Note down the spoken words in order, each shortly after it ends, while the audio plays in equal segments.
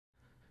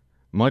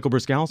Michael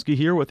Briskowski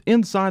here with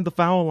Inside the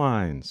Foul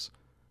Lines.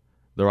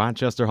 The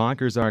Rochester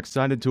Honkers are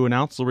excited to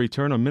announce the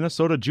return of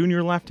Minnesota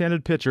junior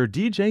left-handed pitcher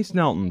DJ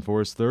Snelten for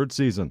his third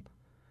season.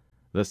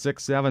 The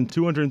 6'7",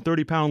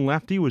 230-pound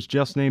lefty was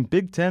just named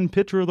Big Ten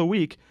Pitcher of the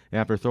Week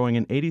after throwing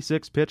an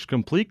 86-pitch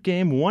complete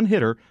game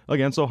one-hitter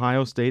against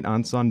Ohio State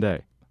on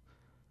Sunday.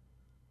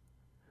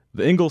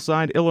 The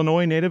Ingleside,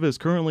 Illinois native is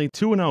currently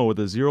 2-0 with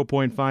a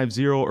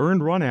 0.50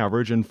 earned run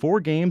average in 4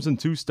 games and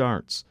 2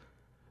 starts.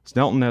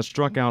 Snelten has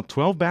struck out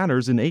 12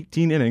 batters in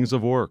 18 innings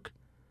of work.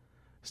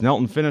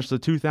 Snelten finished the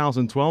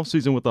 2012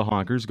 season with the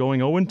Honkers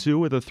going 0-2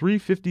 with a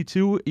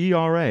 .352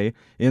 ERA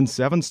in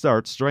 7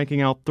 starts,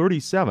 striking out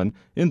 37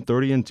 in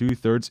 30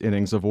 2/3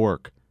 innings of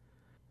work.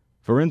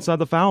 For Inside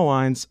the Foul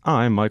Lines,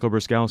 I'm Michael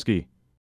Briskowski.